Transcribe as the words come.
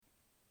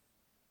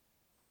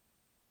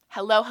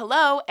Hello,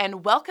 hello,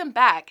 and welcome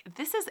back.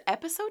 This is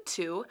episode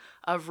 2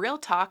 of Real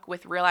Talk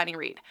with Realigning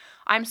Reed.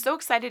 I'm so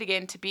excited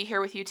again to be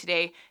here with you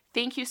today.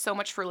 Thank you so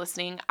much for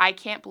listening. I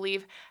can't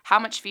believe how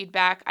much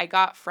feedback I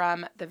got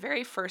from the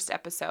very first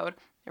episode.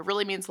 It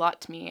really means a lot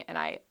to me, and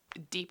I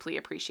deeply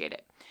appreciate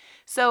it.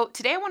 So,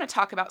 today I want to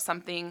talk about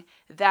something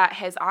that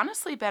has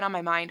honestly been on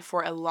my mind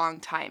for a long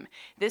time.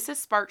 This has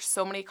sparked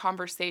so many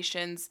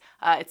conversations.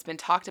 It's been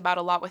talked about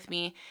a lot with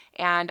me,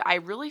 and I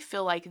really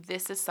feel like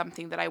this is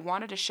something that I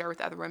wanted to share with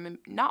other women,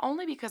 not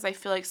only because I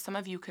feel like some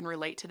of you can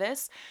relate to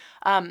this,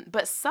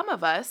 but some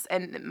of us,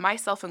 and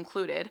myself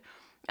included,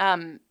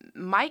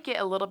 might get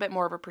a little bit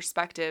more of a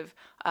perspective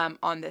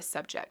on this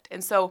subject.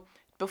 And so,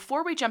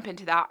 before we jump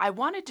into that, I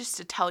wanted just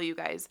to tell you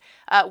guys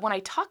when I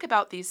talk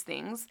about these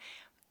things,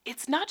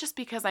 it's not just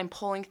because I'm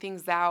pulling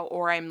things out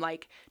or I'm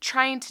like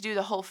trying to do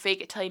the whole fake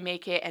it till you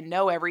make it and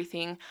know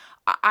everything.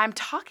 I'm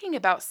talking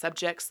about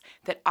subjects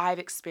that I've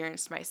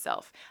experienced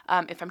myself.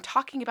 If I'm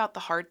talking about the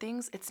hard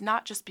things, it's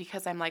not just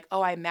because I'm like,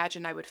 oh, I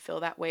imagine I would feel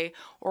that way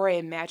or I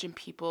imagine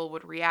people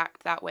would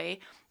react that way.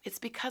 It's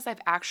because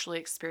I've actually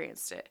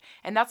experienced it.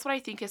 And that's what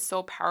I think is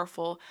so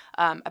powerful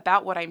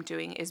about what I'm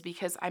doing, is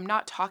because I'm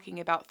not talking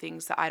about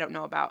things that I don't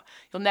know about.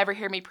 You'll never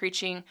hear me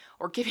preaching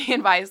or giving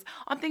advice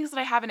on things that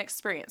I haven't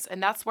experienced.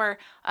 And that's where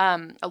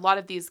a lot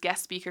of these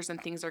guest speakers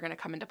and things are going to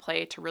come into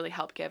play to really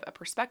help give a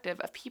perspective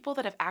of people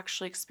that have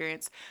actually experienced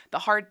the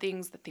hard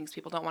things, the things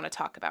people don't want to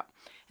talk about.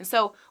 And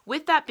so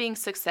with that being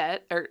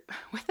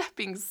with that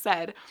being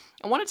said,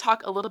 I want to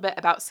talk a little bit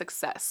about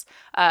success.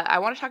 I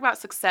want to talk about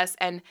success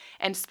and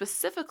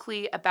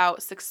specifically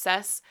about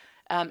success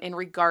in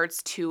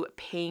regards to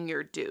paying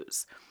your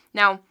dues.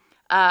 Now,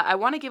 I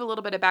want to give a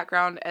little bit of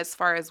background as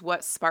far as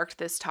what sparked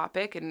this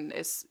topic and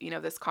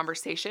this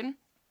conversation.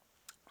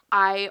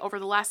 Over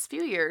the last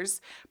few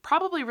years,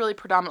 probably really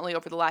predominantly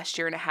over the last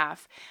year and a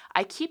half,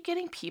 I keep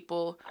getting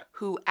people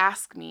who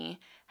ask me,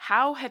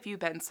 how have you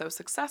been so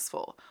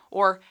successful?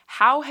 Or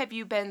how have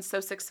you been so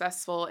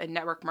successful in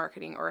network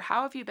marketing? Or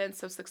how have you been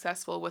so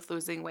successful with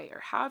losing weight? Or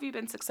how have you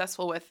been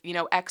successful with,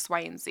 X, Y,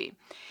 and Z?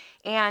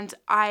 And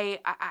I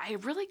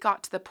really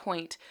got to the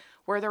point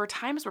where there were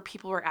times where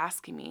people were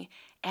asking me,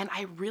 and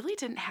I really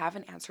didn't have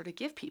an answer to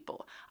give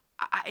people.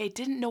 I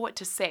didn't know what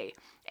to say.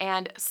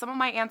 And some of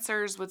my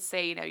answers would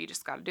say, you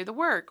just got to do the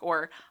work,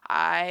 or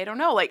I don't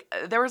know. Like,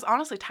 there was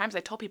honestly times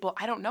I told people,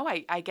 I don't know,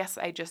 I guess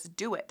I just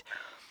do it.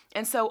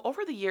 And so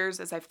over the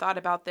years, as I've thought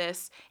about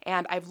this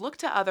and I've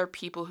looked at other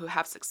people who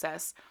have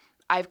success,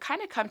 I've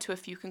kind of come to a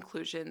few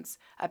conclusions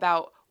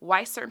about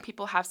why certain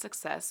people have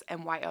success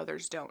and why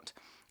others don't.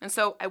 And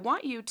so I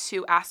want you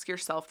to ask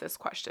yourself this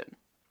question.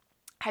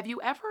 Have you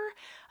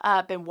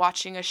ever been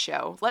watching a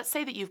show? Let's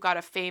say that you've got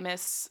a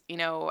famous,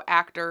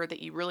 actor that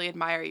you really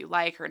admire, you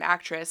like, or an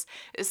actress,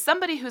 is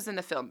somebody who's in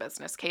the film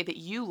business, okay, that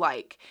you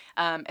like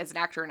as an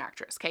actor and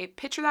actress, okay?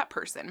 Picture that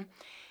person,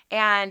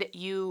 and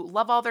you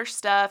love all their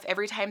stuff.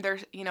 Every time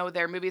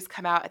their movies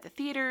come out at the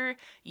theater,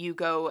 you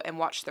go and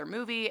watch their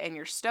movie, and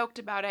you're stoked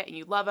about it, and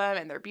you love them,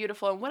 and they're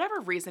beautiful, and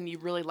whatever reason you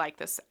really like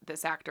this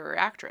actor or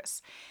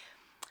actress.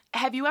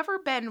 Have you ever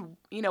been,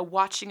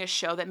 watching a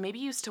show that maybe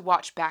you used to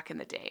watch back in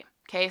the day?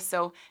 Okay,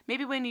 so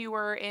maybe when you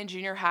were in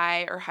junior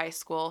high or high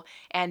school,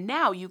 and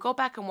now you go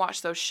back and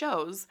watch those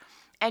shows,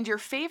 and your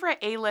favorite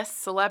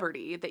A-list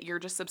celebrity that you're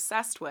just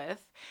obsessed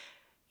with,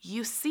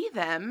 you see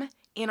them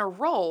in a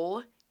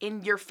role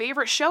in your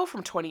favorite show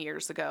from 20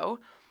 years ago,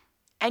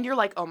 and you're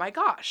like, oh my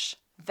gosh,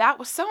 that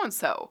was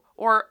so-and-so,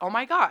 or oh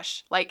my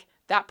gosh, like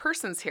that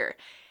person's here.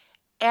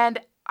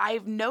 And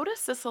I've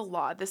noticed this a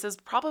lot. This is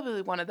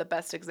probably one of the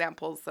best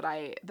examples that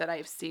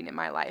I've seen in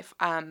my life.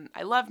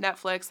 I love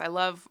Netflix. I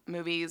love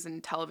movies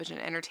and television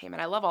and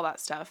entertainment. I love all that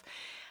stuff.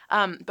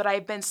 But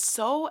I've been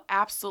so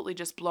absolutely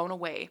just blown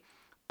away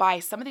by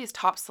some of these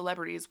top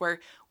celebrities where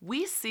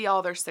we see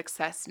all their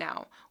success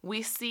now.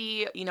 We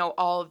see,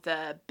 all of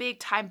the big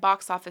time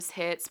box office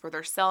hits where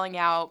they're selling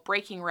out,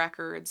 breaking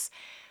records.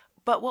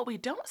 But what we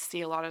don't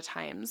see a lot of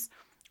times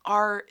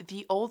are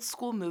the old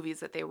school movies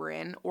that they were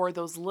in, or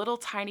those little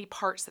tiny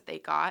parts that they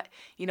got,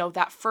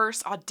 that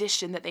first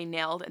audition that they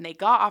nailed and they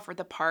got offered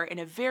the part in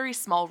a very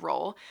small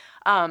role.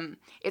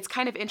 It's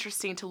kind of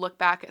interesting to look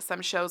back at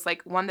some shows,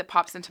 like one that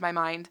pops into my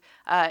mind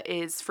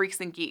is Freaks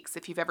and Geeks,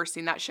 if you've ever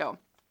seen that show.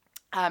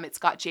 It's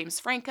got James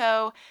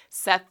Franco,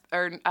 Seth,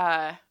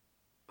 I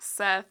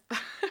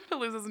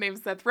lose his name,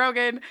 Seth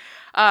Rogen.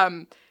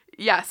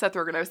 Seth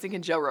Rogen. I was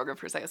thinking Joe Rogan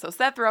for a second. So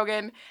Seth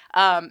Rogen.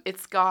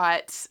 It's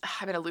got,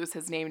 I'm going to lose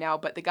his name now,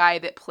 but the guy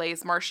that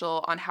plays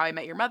Marshall on How I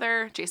Met Your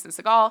Mother, Jason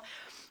Segel.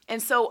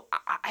 And so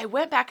I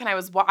went back and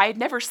I had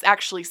never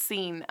actually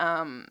seen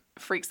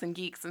Freaks and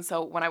Geeks. And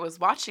so when I was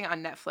watching it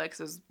on Netflix,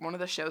 it was one of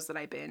the shows that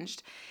I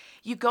binged.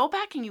 You go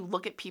back and you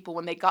look at people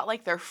when they got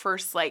like their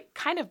first like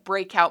kind of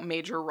breakout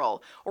major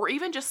role, or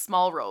even just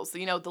small roles,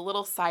 the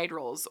little side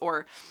roles,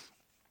 or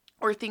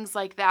or things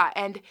like that.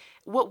 And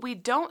what we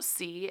don't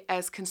see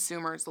as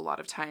consumers a lot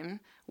of time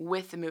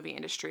with the movie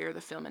industry or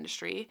the film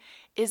industry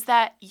is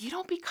that you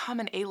don't become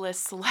an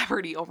A-list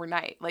celebrity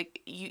overnight. Like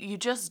you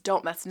just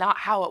don't. That's not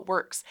how it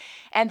works.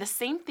 And the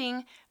same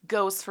thing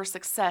goes for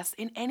success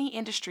in any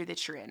industry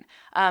that you're in,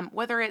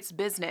 whether it's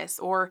business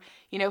or,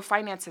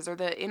 finances or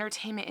the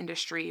entertainment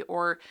industry,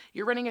 or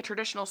you're running a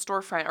traditional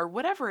storefront or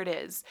whatever it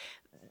is.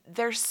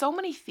 There's so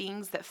many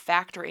things that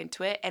factor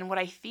into it. And what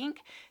I think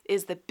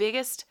is the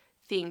biggest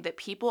thing that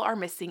people are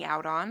missing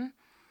out on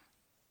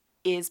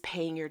is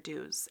paying your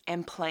dues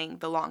and playing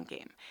the long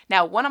game.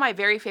 Now, one of my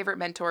very favorite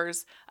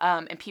mentors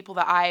and people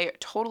that I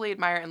totally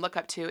admire and look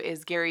up to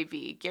is Gary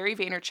Vee. Gary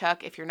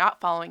Vaynerchuk, if you're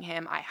not following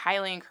him, I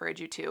highly encourage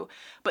you to.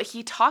 But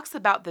he talks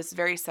about this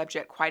very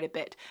subject quite a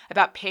bit,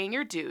 about paying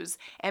your dues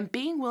and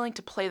being willing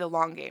to play the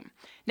long game.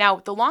 Now,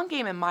 the long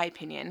game, in my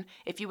opinion,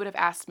 if you would have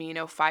asked me,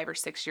 5 or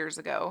 6 years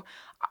ago,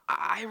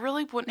 I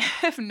really wouldn't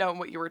have known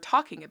what you were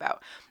talking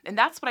about. And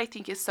that's what I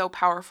think is so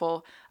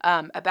powerful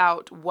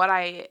about what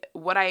I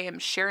am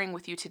sharing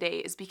with you today,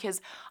 is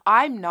because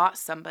I'm not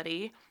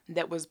somebody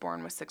that was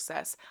born with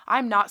success.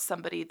 I'm not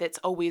somebody that's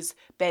always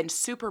been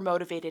super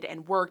motivated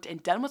and worked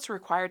and done what's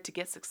required to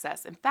get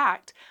success. In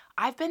fact,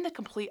 I've been the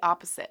complete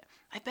opposite.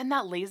 I've been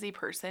that lazy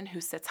person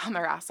who sits on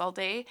their ass all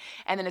day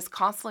and then is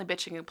constantly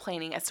bitching and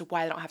complaining as to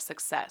why they don't have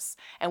success.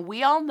 And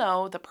we all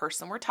know the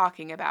person we're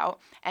talking about,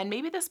 and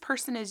maybe this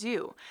person is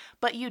you,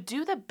 but you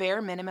do the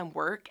bare minimum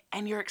work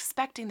and you're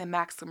expecting the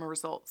maximum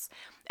results.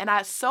 And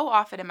so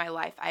often in my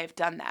life, I have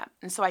done that.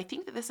 And so I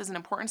think that this is an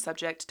important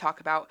subject to talk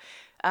about.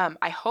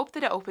 I hope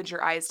that it opens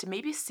your eyes to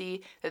maybe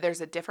see that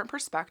there's a different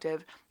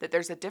perspective, that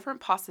there's a different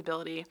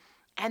possibility,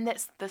 and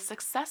that the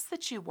success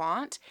that you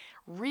want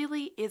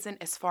really isn't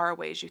as far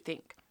away as you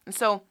think. And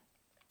so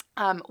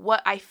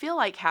what I feel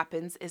like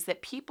happens is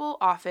that people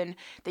often,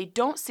 they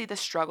don't see the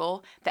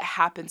struggle that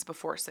happens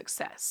before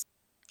success.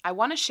 I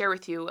want to share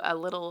with you a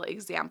little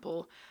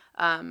example,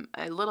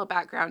 a little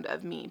background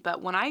of me.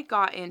 But when I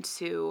got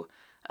into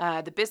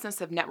the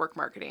business of network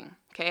marketing,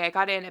 okay, I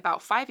got in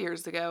about 5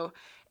 years ago.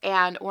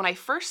 And when I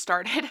first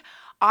started,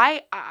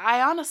 I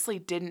honestly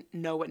didn't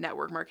know what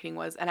network marketing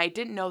was, and I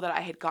didn't know that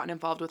I had gotten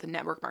involved with a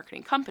network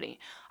marketing company.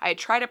 I had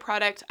tried a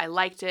product, I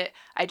liked it,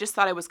 I just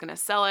thought I was going to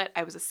sell it.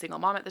 I was a single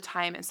mom at the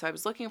time, and so I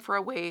was looking for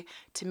a way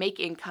to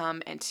make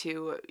income and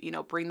to,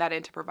 bring that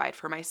in to provide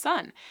for my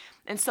son.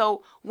 And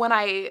so when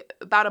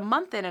about a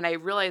month in and I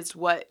realized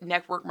what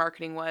network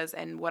marketing was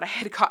and what I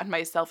had gotten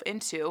myself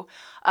into,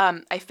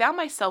 I found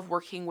myself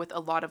working with a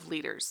lot of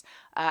leaders.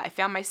 I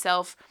found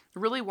myself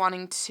really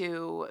wanting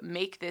to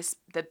make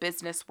the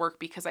business work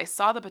because I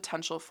saw the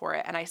potential for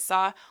it and I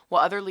saw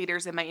what other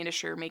leaders in my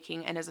industry were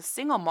making. And as a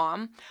single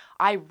mom,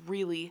 I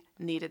really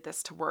needed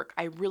this to work.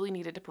 I really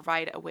needed to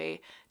provide a way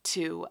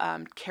to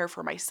care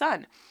for my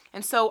son.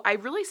 And so I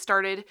really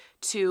started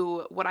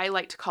to, what I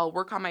like to call,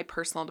 work on my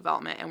personal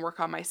development and work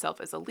on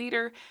myself as a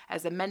leader,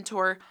 as a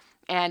mentor,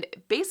 and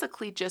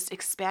basically just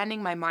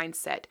expanding my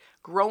mindset,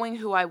 growing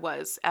who I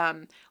was,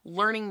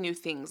 learning new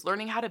things,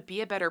 learning how to be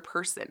a better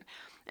person.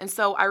 And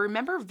so I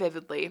remember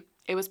vividly,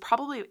 it was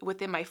probably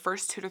within my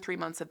first 2 to 3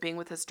 months of being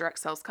with this direct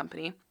sales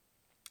company,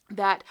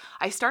 that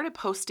I started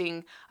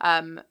posting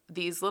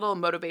these little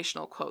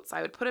motivational quotes.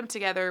 I would put them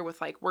together with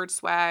like Word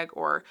Swag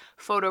or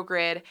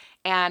PhotoGrid,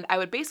 and I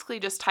would basically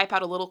just type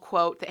out a little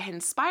quote that had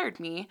inspired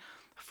me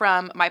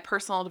from my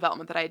personal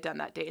development that I had done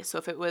that day. So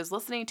if it was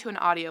listening to an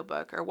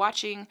audiobook or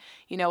watching,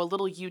 a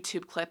little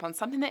YouTube clip on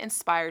something that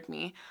inspired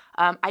me,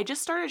 I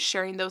just started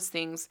sharing those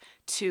things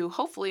to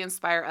hopefully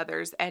inspire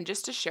others and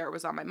just to share what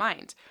was on my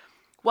mind.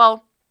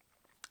 Well,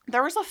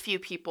 there was a few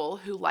people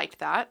who liked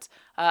that.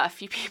 A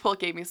few people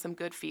gave me some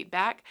good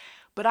feedback,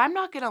 but I'm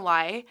not going to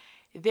lie,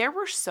 there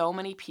were so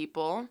many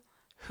people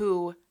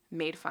who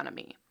made fun of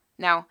me.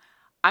 Now,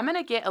 I'm going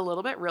to get a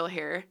little bit real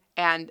here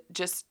and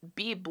just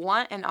be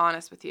blunt and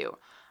honest with you.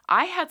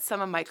 I had some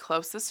of my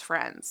closest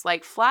friends,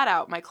 like flat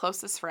out my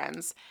closest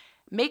friends,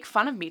 make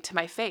fun of me to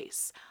my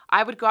face.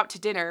 I would go out to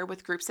dinner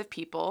with groups of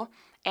people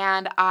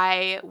and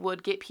I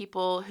would get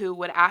people who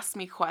would ask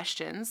me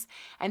questions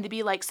and they'd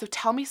be like, so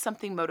tell me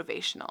something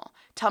motivational.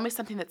 Tell me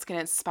something that's going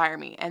to inspire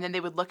me. And then they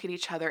would look at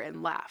each other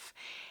and laugh.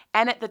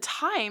 And at the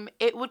time,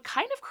 it would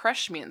kind of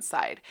crush me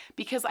inside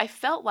because I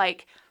felt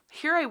like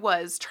here I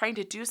was trying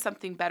to do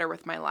something better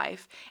with my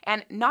life,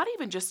 and not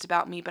even just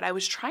about me, but I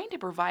was trying to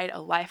provide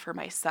a life for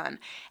my son.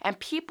 And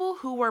people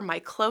who were my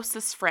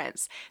closest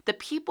friends, the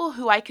people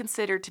who I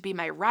considered to be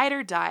my ride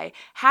or die,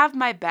 have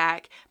my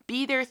back,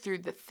 be there through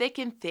the thick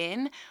and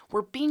thin,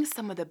 were being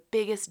some of the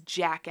biggest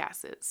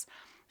jackasses.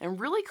 And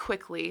really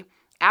quickly,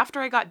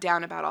 after I got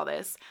down about all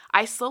this,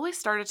 I slowly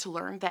started to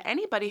learn that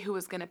anybody who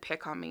was going to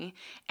pick on me,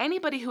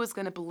 anybody who was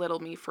going to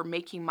belittle me for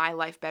making my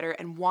life better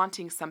and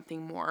wanting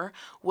something more,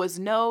 was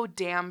no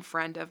damn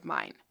friend of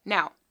mine.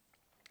 Now,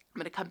 I'm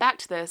going to come back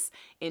to this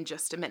in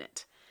just a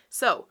minute.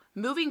 So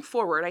moving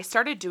forward, I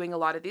started doing a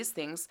lot of these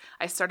things.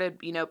 I started,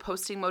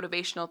 posting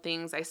motivational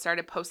things. I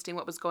started posting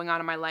what was going on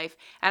in my life,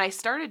 and I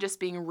started just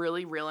being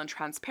really real and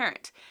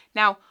transparent.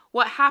 Now,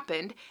 what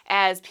happened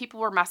as people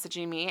were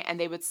messaging me and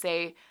they would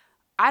say,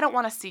 I don't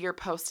want to see your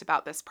post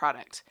about this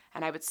product.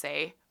 And I would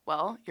say,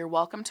 well, you're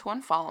welcome to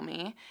unfollow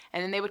me.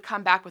 And then they would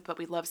come back with, but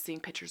we love seeing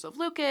pictures of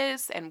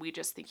Lucas and we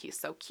just think he's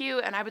so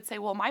cute. And I would say,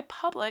 well, my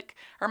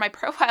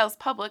profile is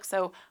public,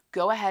 so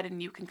go ahead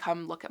and you can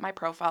come look at my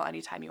profile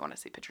anytime you want to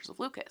see pictures of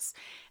Lucas.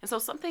 And so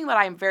something that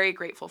I'm very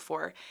grateful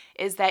for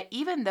is that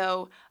even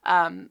though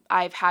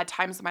I've had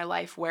times in my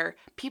life where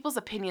people's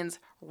opinions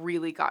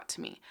really got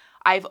to me,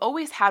 I've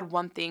always had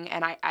one thing,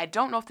 and I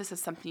don't know if this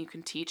is something you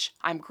can teach.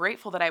 I'm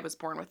grateful that I was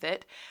born with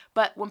it.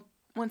 But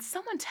when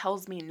someone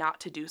tells me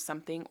not to do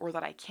something or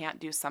that I can't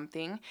do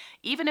something,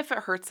 even if it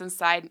hurts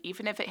inside,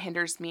 even if it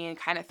hinders me and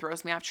kind of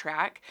throws me off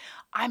track,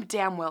 I'm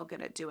damn well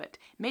going to do it.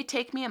 It may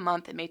take me a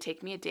month, it may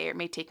take me a day, or it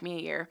may take me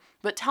a year,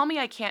 but tell me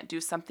I can't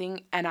do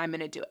something and I'm going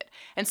to do it.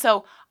 And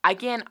so,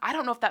 again, I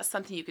don't know if that's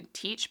something you can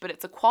teach, but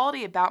it's a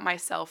quality about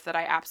myself that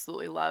I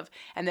absolutely love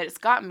and that it's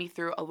gotten me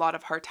through a lot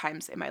of hard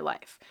times in my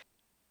life.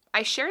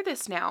 I share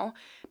this now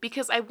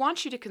because I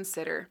want you to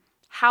consider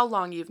how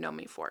long you've known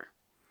me for.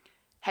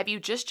 Have you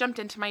just jumped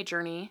into my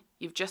journey?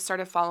 You've just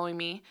started following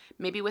me,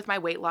 maybe with my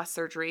weight loss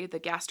surgery, the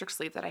gastric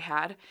sleeve that I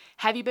had.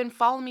 Have you been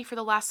following me for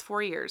the last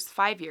 4 years,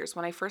 5 years,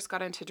 when I first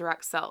got into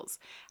direct sales?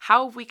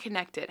 How have we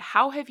connected?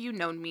 How have you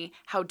known me?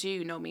 How do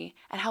you know me?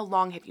 And how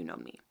long have you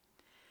known me?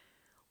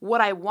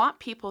 What I want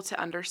people to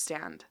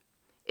understand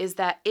is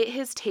that it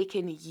has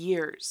taken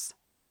years,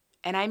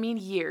 and I mean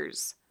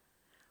years,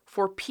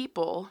 for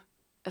people,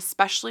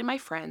 especially my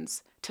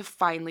friends, to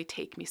finally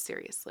take me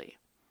seriously.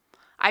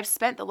 I've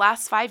spent the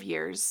last 5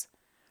 years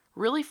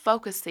really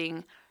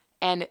focusing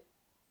and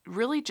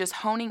really just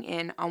honing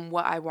in on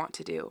what I want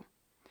to do.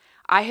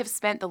 I have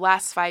spent the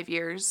last 5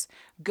 years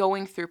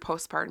going through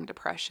postpartum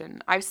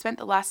depression. I've spent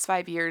the last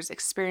 5 years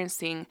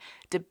experiencing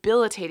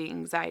debilitating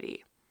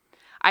anxiety.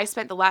 I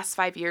spent the last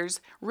 5 years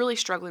really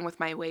struggling with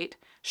my weight,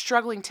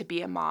 struggling to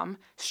be a mom,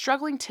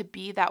 struggling to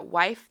be that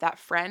wife, that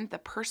friend, the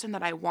person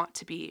that I want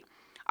to be.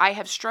 I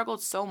have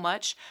struggled so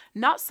much,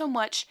 not so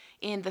much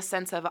in the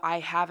sense of I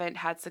haven't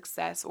had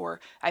success or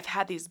I've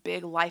had these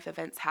big life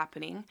events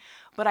happening,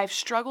 but I've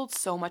struggled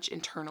so much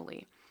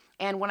internally.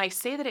 And when I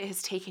say that it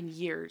has taken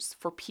years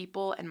for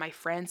people and my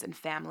friends and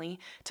family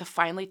to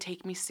finally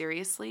take me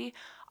seriously,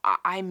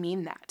 I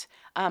mean that.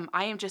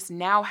 I am just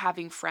now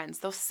having friends,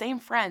 those same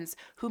friends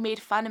who made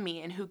fun of me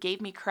and who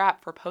gave me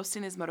crap for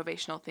posting these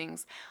motivational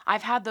things.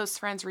 I've had those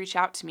friends reach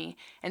out to me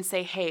and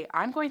say, hey,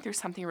 I'm going through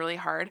something really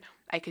hard.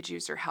 I could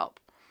use your help.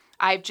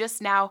 I've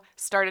just now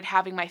started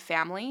having my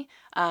family,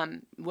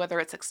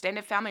 whether it's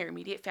extended family or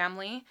immediate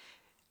family,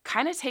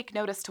 kind of take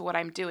notice to what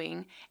I'm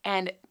doing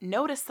and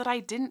notice that I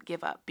didn't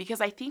give up.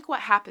 Because I think what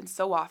happens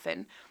so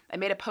often, I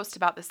made a post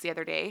about this the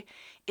other day,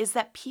 is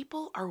that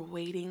people are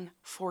waiting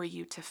for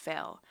you to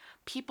fail.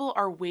 People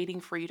are waiting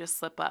for you to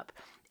slip up.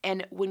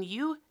 And when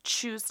you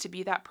choose to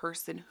be that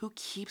person who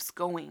keeps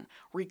going,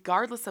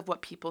 regardless of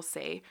what people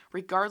say,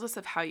 regardless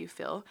of how you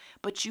feel,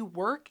 but you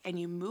work and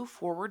you move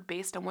forward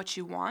based on what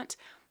you want,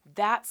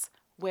 that's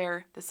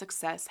where the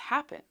success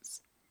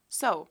happens.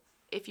 So,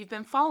 if you've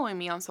been following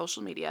me on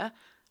social media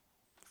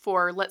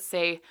for, let's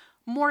say,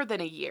 more than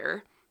a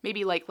year,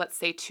 maybe let's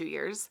say 2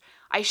 years,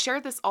 I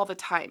share this all the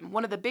time.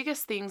 One of the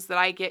biggest things that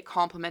I get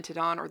complimented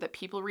on or that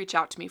people reach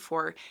out to me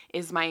for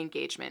is my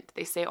engagement.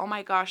 They say, oh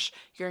my gosh,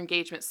 your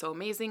engagement's so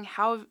amazing.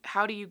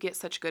 How do you get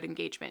such good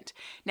engagement?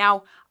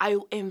 Now, I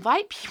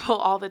invite people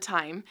all the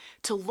time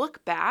to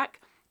look back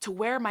to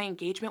where my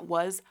engagement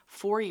was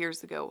 4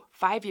 years ago,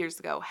 5 years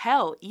ago,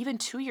 hell, even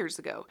 2 years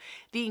ago.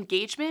 The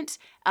engagement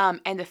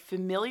and the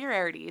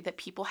familiarity that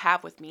people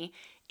have with me,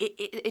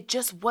 it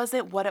just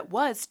wasn't what it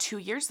was 2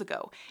 years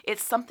ago.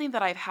 It's something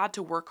that I've had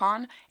to work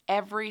on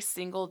every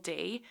single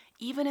day,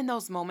 even in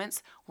those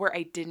moments where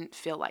I didn't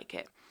feel like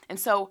it. And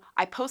so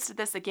I posted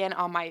this again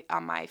on my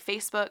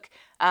Facebook.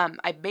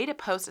 I made a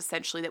post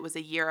essentially that was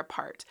a year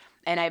apart.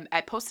 And I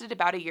posted it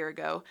about a year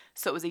ago,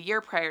 so it was a year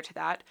prior to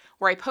that,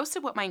 where I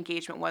posted what my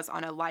engagement was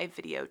on a live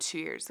video 2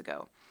 years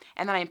ago.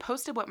 And then I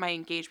posted what my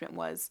engagement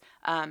was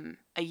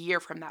a year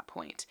from that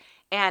point.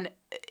 And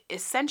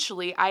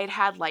essentially, I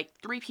had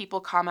 3 people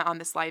comment on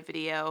this live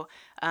video,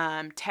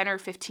 10 or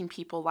 15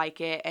 people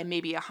like it, and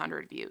maybe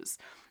 100 views.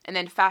 And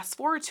then fast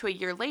forward to a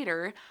year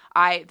later,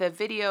 the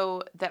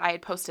video that I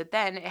had posted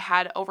then, it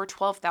had over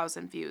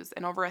 12,000 views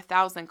and over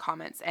 1,000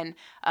 comments and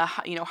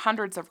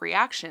hundreds of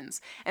reactions.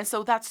 And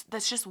so that's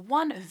just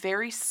one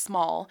very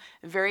small,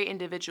 very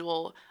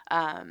individual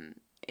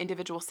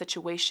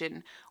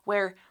situation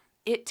where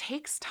it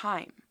takes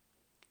time.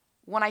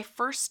 When I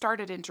first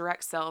started in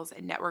direct sales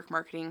and network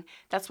marketing,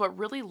 that's what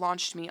really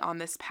launched me on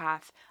this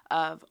path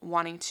of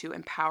wanting to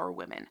empower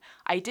women.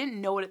 I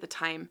didn't know it at the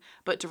time,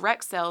 but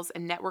direct sales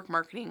and network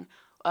marketing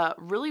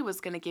really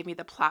was going to give me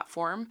the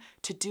platform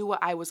to do what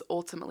I was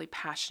ultimately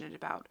passionate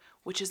about,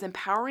 which is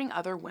empowering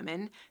other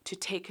women to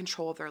take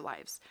control of their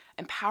lives,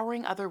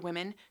 empowering other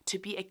women to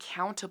be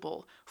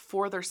accountable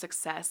for their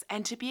success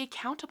and to be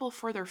accountable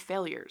for their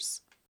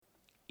failures.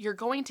 You're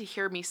going to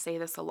hear me say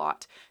this a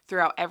lot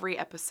throughout every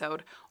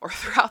episode or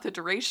throughout the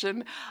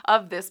duration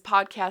of this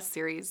podcast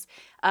series,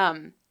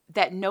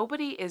 that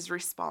nobody is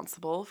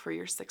responsible for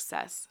your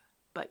success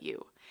but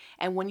you.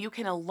 And when you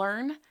can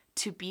learn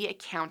to be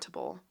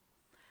accountable,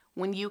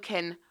 when you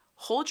can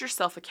hold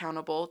yourself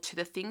accountable to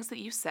the things that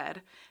you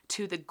said,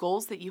 to the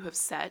goals that you have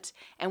set,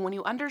 and when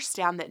you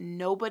understand that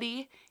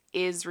nobody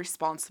is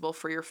responsible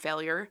for your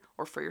failure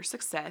or for your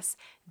success,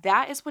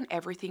 that is when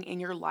everything in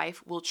your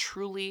life will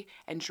truly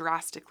and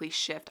drastically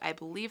shift. I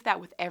believe that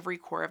with every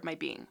core of my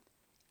being.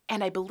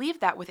 And I believe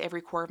that with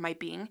every core of my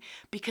being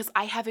because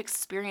I have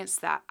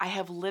experienced that. I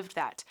have lived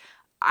that.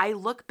 I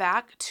look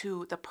back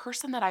to the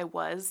person that I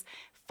was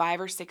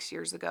 5 or 6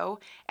 years ago,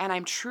 and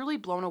I'm truly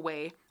blown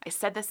away. I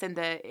said this in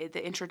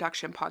the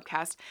introduction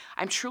podcast.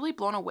 I'm truly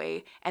blown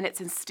away, and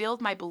it's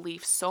instilled my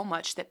belief so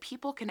much that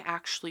people can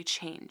actually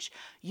change.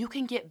 You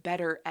can get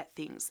better at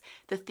things.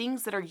 The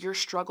things that are your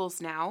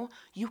struggles now,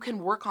 you can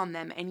work on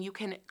them, and you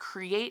can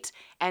create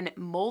and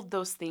mold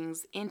those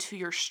things into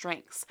your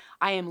strengths.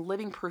 I am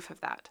living proof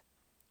of that.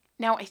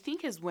 Now, I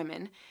think as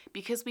women,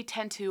 because we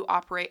tend to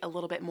operate a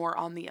little bit more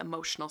on the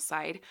emotional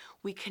side,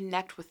 we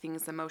connect with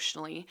things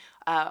emotionally.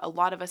 A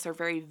lot of us are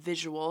very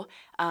visual,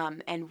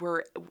 and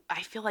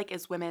I feel like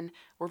as women,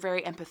 we're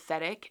very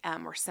empathetic,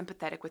 we're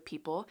sympathetic with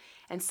people.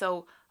 And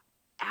so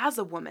as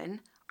a woman,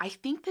 I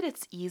think that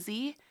it's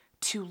easy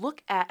to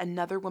look at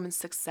another woman's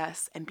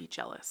success and be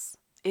jealous.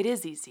 It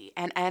is easy,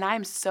 and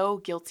I'm so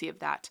guilty of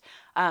that.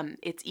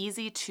 It's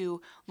easy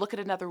to look at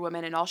another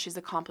woman and all she's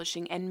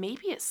accomplishing, and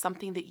maybe it's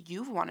something that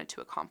you've wanted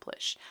to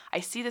accomplish. I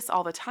see this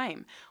all the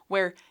time,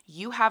 where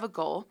you have a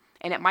goal,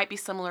 and it might be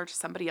similar to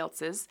somebody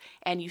else's,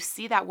 and you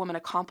see that woman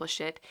accomplish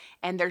it,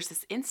 and there's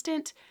this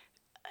instant,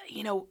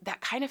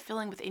 that kind of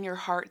feeling within your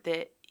heart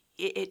that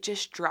it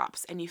just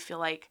drops, and you feel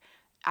like,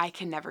 I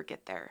can never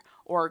get there,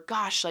 or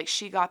gosh, like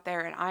she got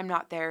there and I'm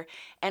not there,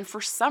 and for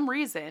some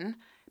reason,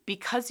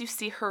 because you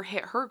see her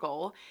hit her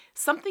goal,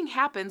 something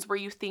happens where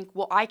you think,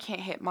 well, I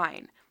can't hit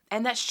mine.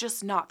 And that's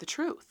just not the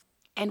truth.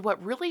 And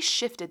what really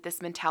shifted this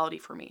mentality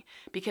for me,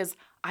 because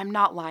I'm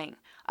not lying,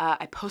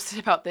 I posted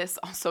about this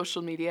on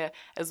social media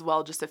as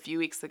well just a few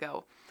weeks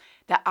ago,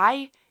 that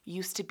I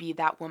used to be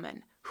that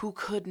woman who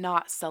could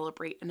not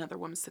celebrate another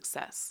woman's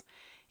success.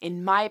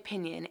 In my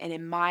opinion and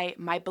in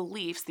my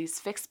beliefs, these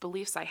fixed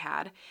beliefs I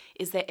had,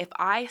 is that if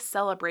I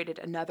celebrated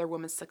another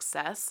woman's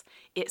success,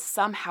 it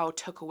somehow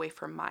took away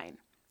from mine.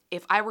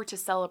 If I were to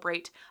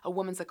celebrate a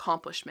woman's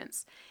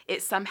accomplishments,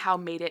 it somehow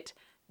made it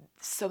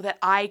so that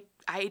I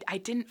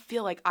didn't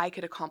feel like I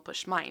could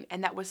accomplish mine.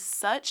 And that was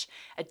such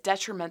a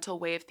detrimental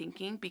way of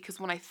thinking,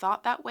 because when I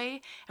thought that way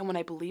and when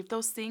I believed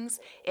those things,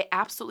 it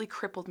absolutely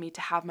crippled me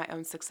to have my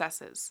own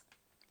successes.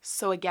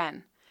 So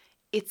again,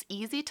 it's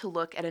easy to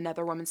look at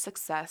another woman's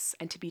success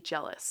and to be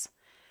jealous.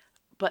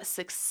 But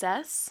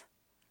success,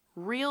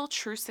 real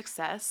true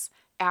success,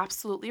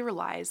 absolutely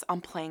relies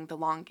on playing the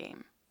long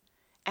game.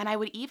 And I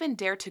would even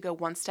dare to go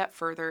one step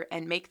further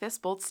and make this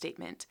bold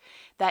statement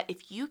that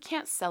if you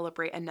can't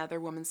celebrate another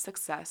woman's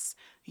success,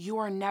 you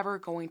are never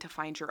going to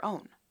find your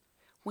own.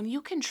 When you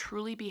can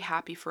truly be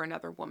happy for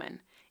another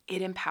woman,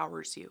 it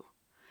empowers you.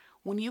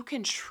 When you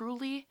can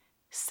truly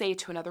say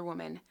to another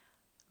woman,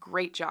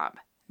 great job,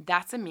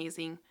 that's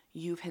amazing,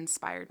 you've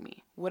inspired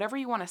me, whatever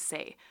you want to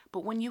say,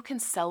 but when you can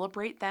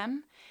celebrate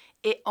them,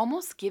 it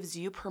almost gives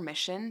you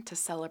permission to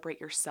celebrate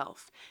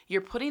yourself.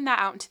 You're putting that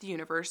out into the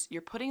universe. You're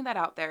putting that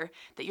out there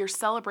that you're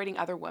celebrating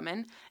other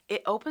women.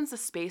 It opens a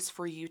space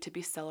for you to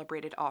be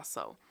celebrated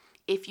also.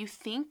 If you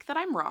think that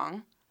I'm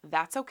wrong,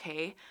 that's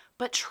okay,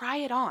 but try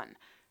it on.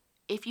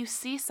 If you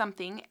see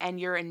something and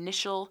your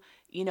initial,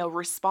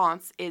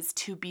 response is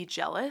to be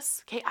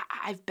jealous, okay,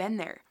 I've been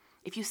there.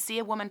 If you see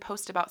a woman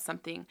post about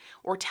something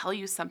or tell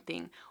you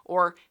something,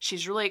 or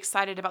she's really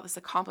excited about this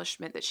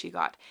accomplishment that she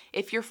got,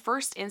 if your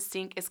first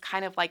instinct is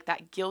kind of like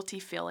that guilty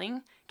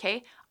feeling,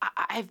 okay,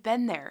 I've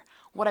been there.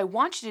 What I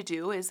want you to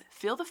do is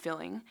feel the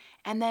feeling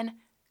and then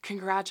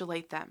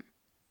congratulate them.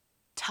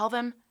 Tell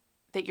them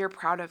that you're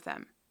proud of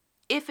them,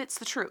 if it's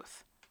the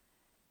truth.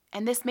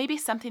 And this may be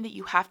something that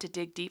you have to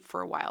dig deep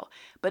for a while,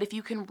 but if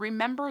you can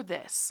remember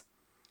this,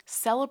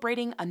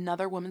 celebrating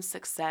another woman's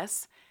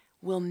success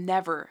will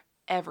never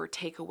ever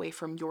take away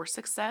from your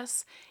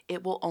success.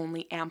 It will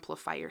only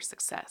amplify your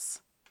success.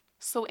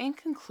 So in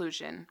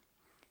conclusion,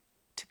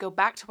 to go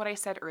back to what I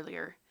said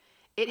earlier,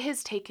 it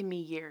has taken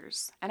me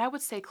years, and I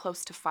would say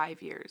close to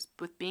 5 years,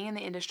 with being in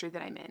the industry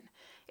that I'm in.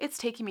 It's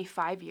taken me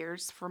 5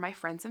 years for my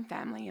friends and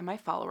family and my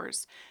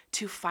followers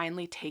to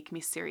finally take me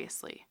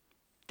seriously.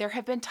 There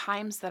have been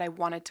times that I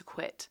wanted to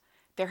quit.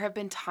 There have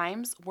been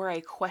times where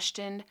I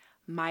questioned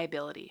my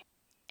ability.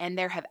 And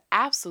there have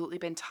absolutely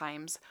been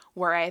times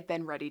where I have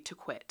been ready to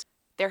quit.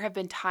 There have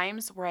been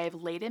times where I have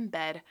laid in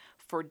bed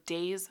for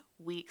days,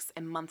 weeks,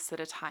 and months at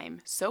a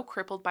time, so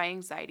crippled by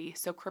anxiety,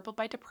 so crippled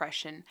by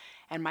depression,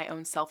 and my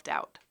own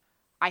self-doubt.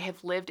 I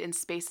have lived in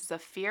spaces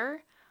of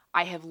fear.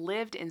 I have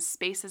lived in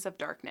spaces of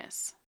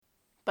darkness.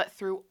 But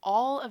through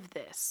all of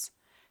this,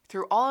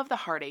 through all of the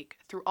heartache,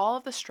 through all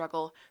of the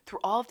struggle, through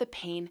all of the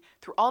pain,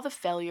 through all the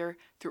failure,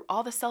 through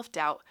all the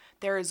self-doubt,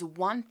 there is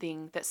one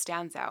thing that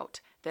stands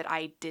out that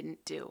I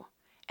didn't do,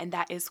 and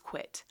that is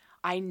quit.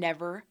 I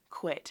never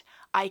quit.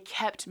 I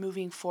kept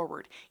moving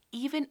forward,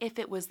 even if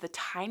it was the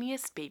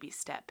tiniest baby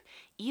step,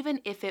 even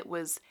if it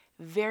was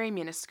very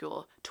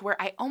minuscule to where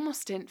I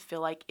almost didn't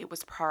feel like it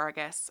was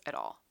progress at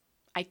all.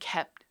 I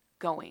kept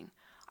going.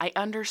 I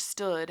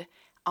understood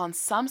on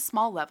some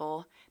small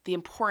level the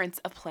importance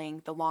of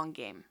playing the long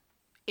game.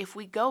 If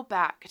we go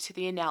back to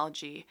the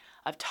analogy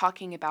of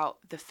talking about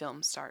the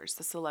film stars,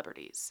 the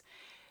celebrities,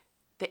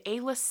 the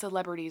A-list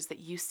celebrities that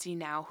you see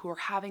now who are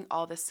having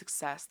all this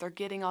success, they're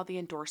getting all the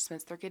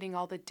endorsements, they're getting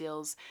all the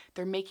deals,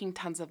 they're making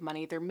tons of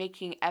money, they're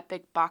making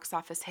epic box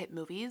office hit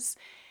movies.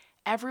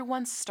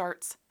 Everyone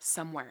starts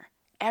somewhere.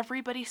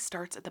 Everybody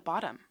starts at the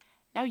bottom.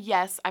 Now,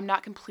 yes, I'm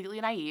not completely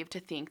naive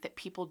to think that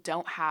people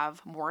don't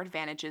have more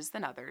advantages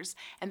than others,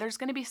 and there's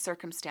going to be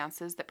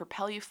circumstances that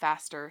propel you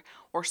faster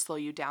or slow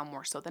you down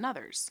more so than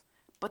others.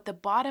 But the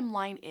bottom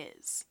line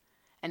is,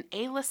 an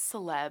A-list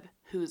celeb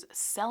who's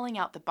selling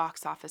out the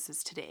box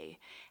offices today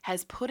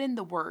has put in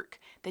the work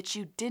that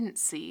you didn't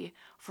see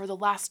for the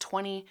last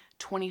 20,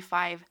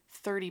 25,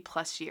 30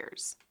 plus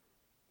years.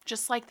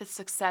 Just like the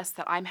success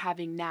that I'm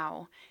having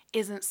now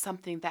isn't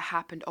something that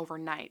happened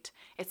overnight.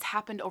 It's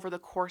happened over the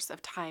course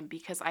of time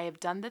because I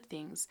have done the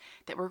things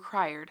that were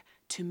required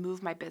to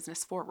move my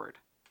business forward.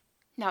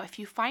 Now, if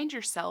you find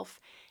yourself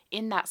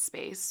in that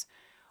space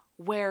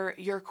where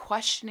you're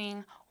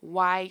questioning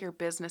why your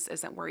business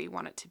isn't where you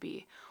want it to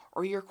be,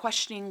 or you're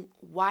questioning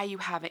why you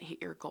haven't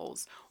hit your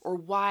goals, or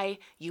why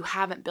you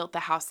haven't built the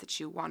house that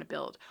you want to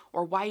build,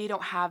 or why you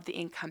don't have the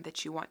income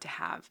that you want to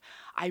have,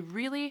 I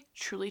really,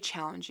 truly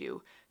challenge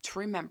you to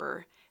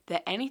remember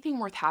that anything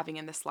worth having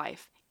in this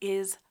life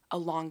is a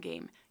long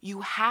game.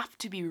 You have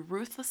to be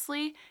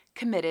ruthlessly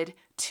committed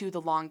to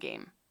the long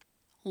game.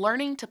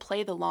 Learning to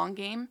play the long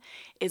game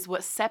is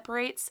what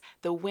separates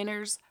the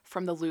winners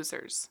from the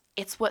losers.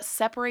 It's what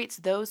separates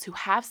those who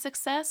have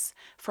success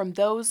from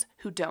those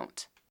who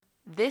don't.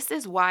 This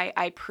is why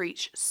I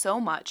preach so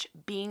much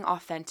being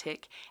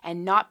authentic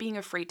and not being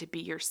afraid to be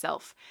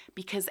yourself.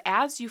 Because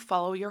as you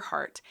follow your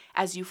heart,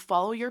 as you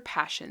follow your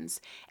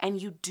passions,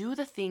 and you do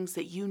the things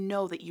that you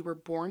know that you were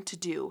born to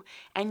do,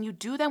 and you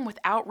do them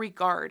without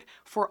regard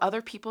for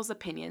other people's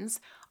opinions,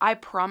 I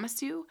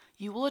promise you,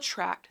 you will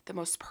attract the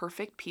most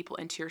perfect people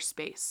into your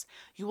space.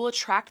 You will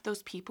attract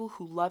those people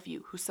who love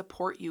you, who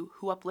support you,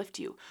 who uplift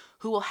you,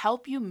 who will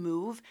help you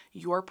move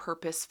your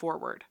purpose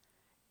forward.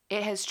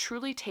 It has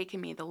truly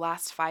taken me the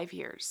last 5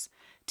 years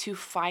to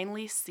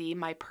finally see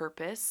my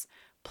purpose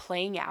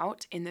playing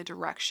out in the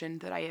direction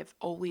that I have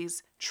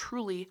always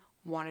truly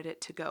wanted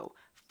it to go.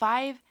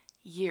 5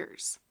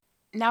 years.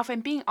 Now, if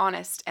I'm being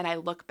honest and I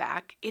look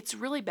back, it's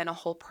really been a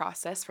whole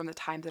process from the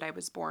time that I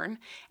was born.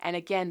 And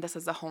again, this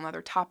is a whole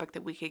other topic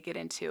that we could get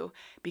into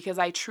because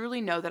I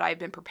truly know that I've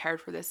been prepared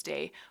for this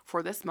day,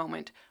 for this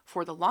moment,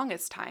 for the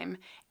longest time,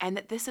 and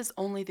that this is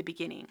only the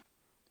beginning.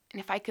 And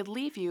if I could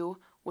leave you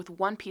with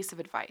one piece of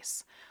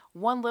advice,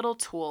 one little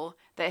tool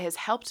that has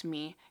helped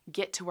me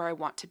get to where I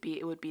want to be,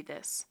 it would be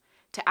this: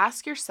 to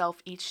ask yourself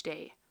each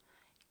day,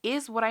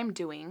 is what I'm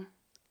doing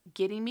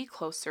getting me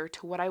closer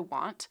to what I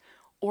want,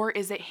 or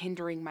is it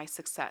hindering my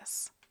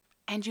success?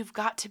 And you've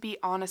got to be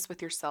honest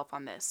with yourself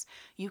on this.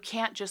 You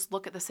can't just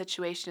look at the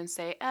situation and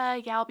say,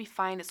 yeah, I'll be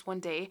fine, it's one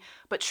day.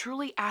 But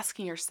truly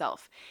asking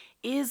yourself,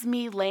 is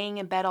me laying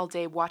in bed all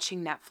day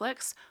watching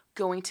Netflix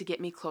going to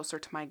get me closer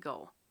to my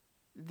goal?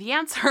 The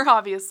answer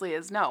obviously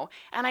is no,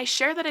 and I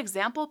share that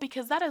example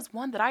because that is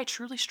one that I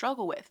truly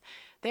struggle with.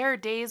 There are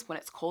days when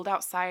it's cold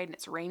outside and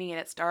it's raining and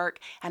it's dark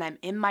and I'm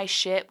in my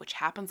shit, which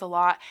happens a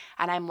lot,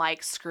 and I'm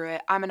like, screw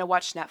it, I'm gonna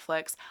watch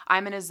Netflix,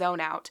 I'm gonna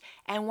zone out.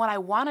 And when I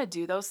wanna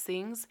do those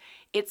things,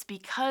 it's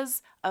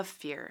because of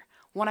fear.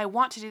 When I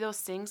want to do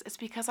those things, it's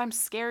because I'm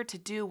scared to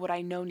do what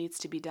I know needs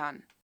to be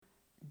done.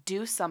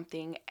 Do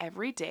something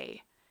every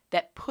day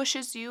that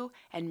pushes you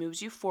and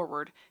moves you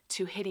forward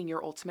to hitting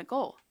your ultimate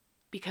goal.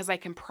 Because I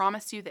can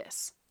promise you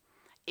this,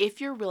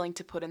 if you're willing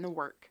to put in the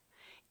work,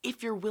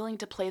 if you're willing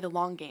to play the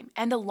long game,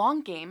 and the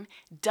long game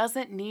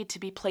doesn't need to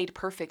be played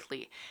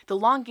perfectly. The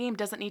long game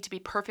doesn't need to be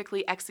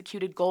perfectly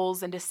executed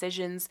goals and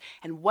decisions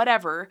and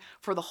whatever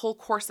for the whole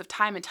course of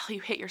time until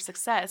you hit your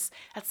success.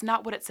 That's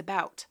not what it's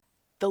about.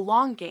 The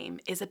long game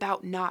is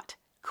about not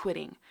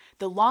quitting.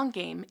 The long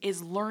game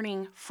is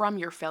learning from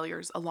your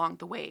failures along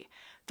the way.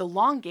 The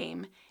long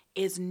game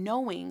is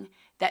knowing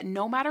that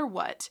no matter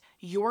what,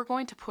 you're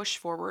going to push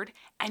forward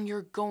and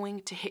you're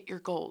going to hit your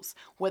goals.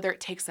 Whether it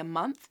takes a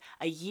month,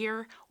 a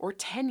year, or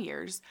 10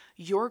 years,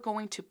 you're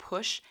going to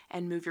push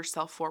and move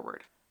yourself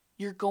forward.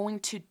 You're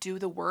going to do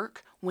the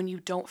work when you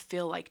don't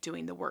feel like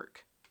doing the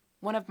work.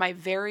 One of my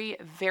very,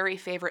 very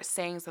favorite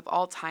sayings of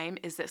all time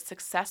is that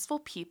successful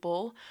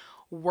people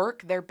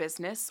work their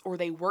business or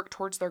they work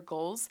towards their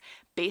goals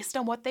based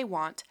on what they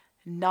want,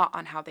 not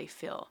on how they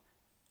feel.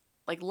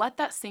 Like, let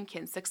that sink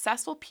in.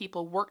 Successful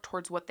people work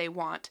towards what they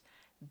want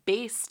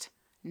based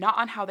not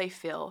on how they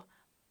feel,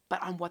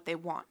 but on what they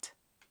want.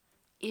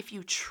 If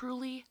you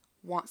truly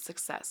want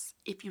success,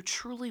 if you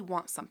truly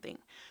want something,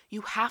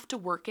 you have to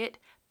work it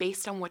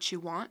based on what you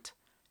want,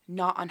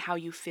 not on how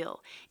you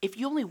feel. If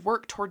you only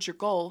work towards your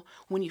goal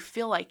when you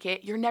feel like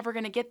it, you're never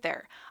going to get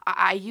there.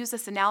 I use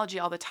this analogy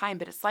all the time,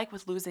 but it's like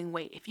with losing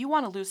weight. If you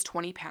want to lose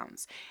 20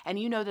 pounds and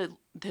you know that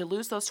to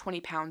lose those 20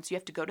 pounds, you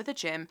have to go to the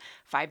gym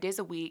 5 days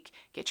a week,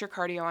 get your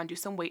cardio on, do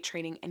some weight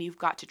training, and you've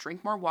got to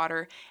drink more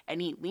water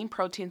and eat lean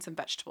proteins and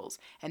vegetables.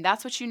 And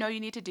that's what you know you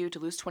need to do to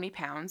lose 20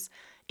 pounds.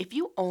 If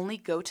you only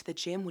go to the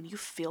gym when you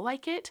feel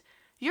like it,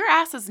 your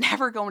ass is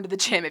never going to the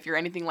gym if you're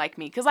anything like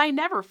me, because I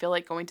never feel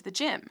like going to the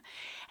gym.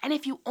 And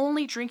if you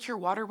only drink your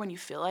water when you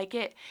feel like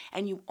it,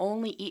 and you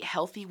only eat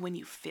healthy when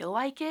you feel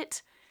like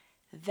it,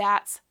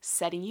 that's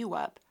setting you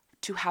up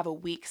to have a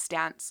weak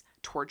stance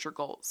towards your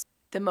goals.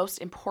 The most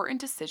important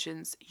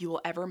decisions you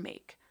will ever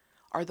make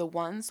are the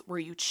ones where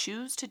you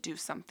choose to do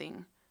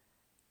something,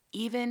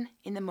 even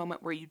in the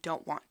moment where you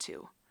don't want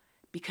to,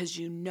 because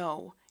you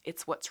know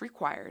it's what's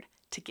required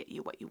to get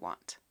you what you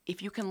want.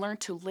 If you can learn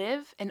to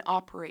live and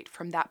operate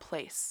from that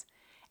place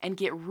and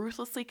get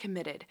ruthlessly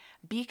committed,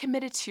 be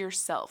committed to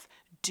yourself,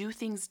 do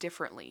things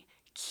differently,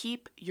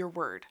 keep your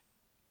word.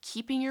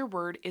 Keeping your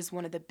word is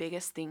one of the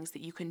biggest things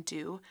that you can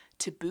do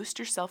to boost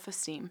your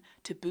self-esteem,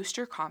 to boost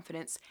your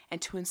confidence, and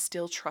to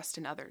instill trust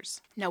in others.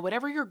 Now,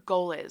 whatever your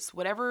goal is,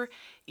 whatever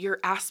your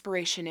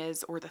aspiration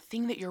is, or the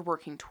thing that you're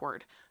working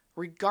toward,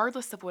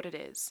 regardless of what it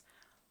is,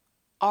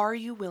 are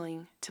you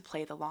willing to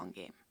play the long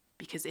game?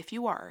 Because if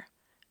you are,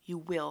 you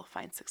will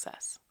find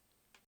success.